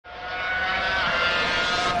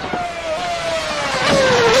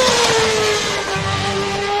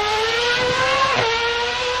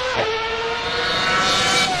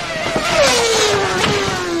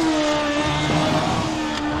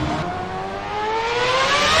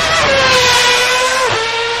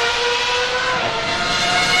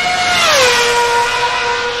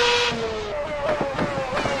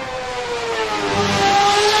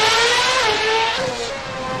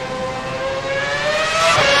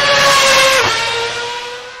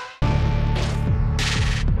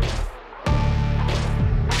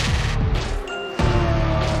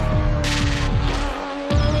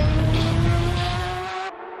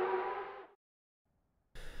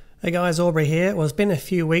Hey guys, Aubrey here. Well, it's been a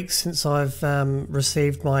few weeks since I've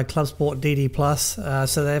received my Clubsport DD Plus,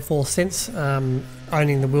 so therefore since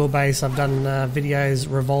owning the Wheelbase, I've done videos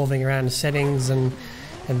revolving around settings and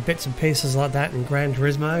bits and pieces like that in Gran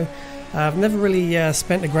Turismo. I've never really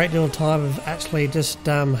spent a great deal of time of actually just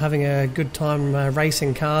having a good time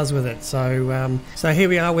racing cars with it. So here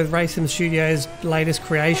we are with Racing Studios' latest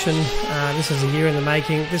creation. This is a year in the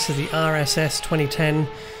making. This is the RSS 2010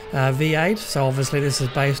 V8, so obviously this is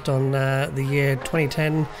based on the year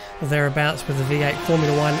 2010 or thereabouts with the V8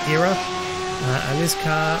 Formula 1 era. And this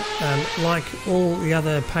car, like all the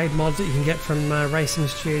other paid mods that you can get from Racing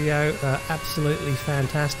Studio, are absolutely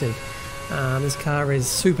fantastic. This car is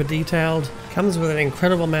super detailed, comes with an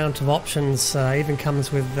incredible amount of options, even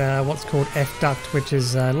comes with what's called F-duct, which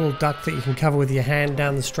is a little duct that you can cover with your hand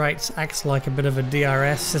down the straights, acts like a bit of a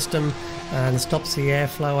DRS system and stops the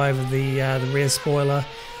airflow over the rear spoiler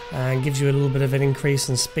and gives you a little bit of an increase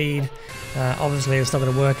in speed. Obviously it's not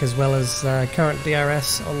going to work as well as current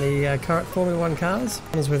DRS on the current Formula 1 cars.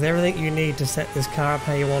 It comes with everything you need to set this car up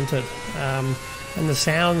how you want it. And the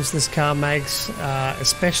sounds this car makes,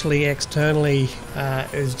 especially externally,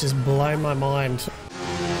 is just blowing my mind.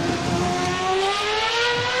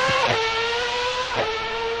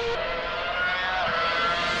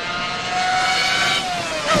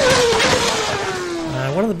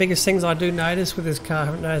 One of the biggest things I do notice with this car, I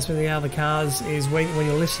haven't noticed with the other cars, is when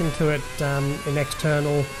you listen to it in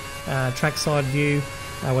external trackside view,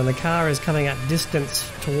 when the car is coming at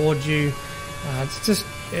distance towards you,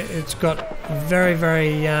 it's got very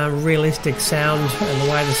realistic sound, and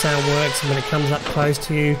the way the sound works, and when it comes up close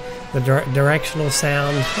to you, the directional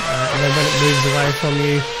sound, and then when it moves away from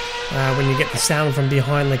you, when you get the sound from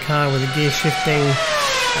behind the car with the gear shifting,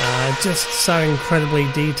 just so incredibly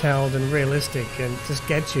detailed and realistic, and just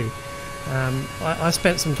gets you. I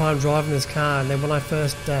spent some time driving this car, and then when I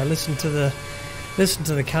first listened to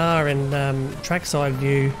the car in trackside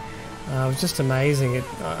view, it was just amazing.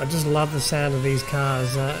 I just love the sound of these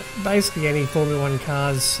cars. Basically any Formula 1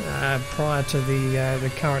 cars prior to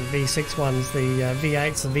the current V6 ones, the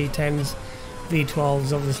V8s, the V10s,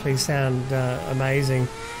 V12s obviously sound amazing.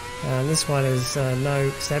 This one is no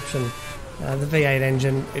exception. The V8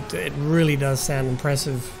 engine, it really does sound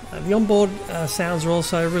impressive. The onboard sounds are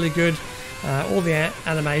also really good. All the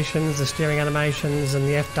animations, the steering animations and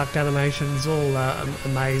the F-duct animations, all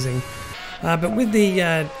amazing. But with the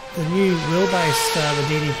new Wheelbase, the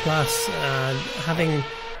DD Plus, having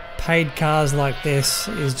paid cars like this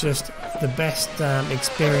is just the best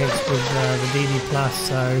experience with the DD Plus.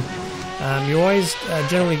 So you're always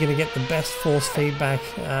generally going to get the best force feedback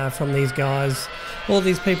from these guys. All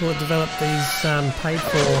these people that develop these paid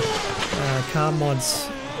for car mods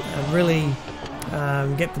really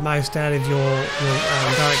get the most out of your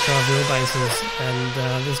direct drive wheelbases,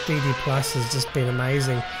 and this DD Plus has just been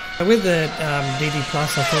amazing. With the DD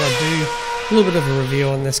Plus, I thought I'd do a little bit of a review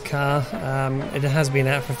on this car. It has been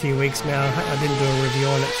out for a few weeks now. I didn't do a review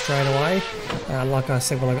on it straight away. Like I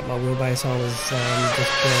said, when I got my Wheelbase, I was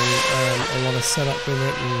just doing a lot of setup with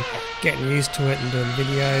it and getting used to it and doing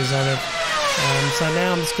videos on it. So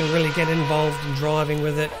now I'm just going to really get involved in driving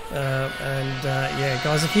with it. Yeah,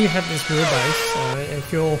 guys, if you have this Wheelbase,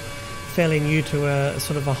 if you're fairly new to a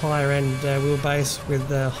sort of a higher end wheelbase with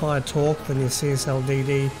higher torque than your CSL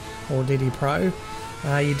DD or DD Pro,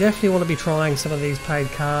 you definitely want to be trying some of these paid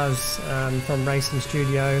cars from Racing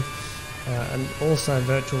Studio and also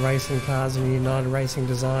virtual racing cars and United Racing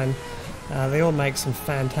Design. They all make some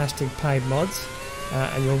fantastic paid mods.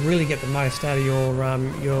 And you'll really get the most out of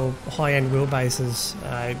your high-end wheelbases.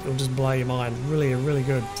 It'll just blow your mind. Really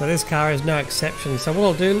good. So this car is no exception. So what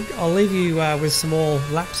I'll do, I'll leave you with some more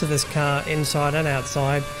laps of this car inside and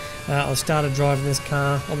outside. I started driving this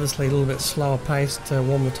car, obviously a little bit slower pace to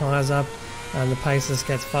warm the tyres up, and the pace just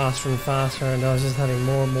gets faster and faster, and I was just having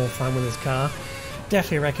more and more fun with this car.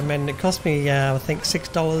 Definitely recommend it. It cost me I think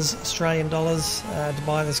 $6 Australian dollars to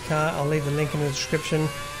buy this car. I'll leave the link in the description.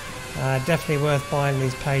 Definitely worth buying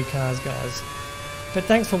these paid cars, guys. But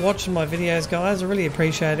thanks for watching my videos, guys. I really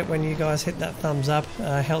appreciate it when you guys hit that thumbs up.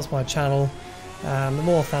 Helps my channel. The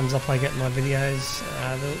more thumbs up I get in my videos,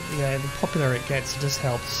 the popular it gets. It just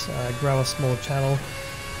helps grow a small channel.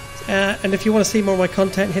 And if you want to see more of my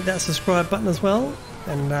content, hit that subscribe button as well.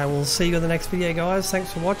 And we'll see you in the next video, guys.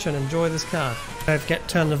 Thanks for watching. Enjoy this car. Don't forget to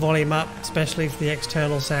turn the volume up, especially for the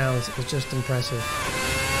external sounds. It's just impressive.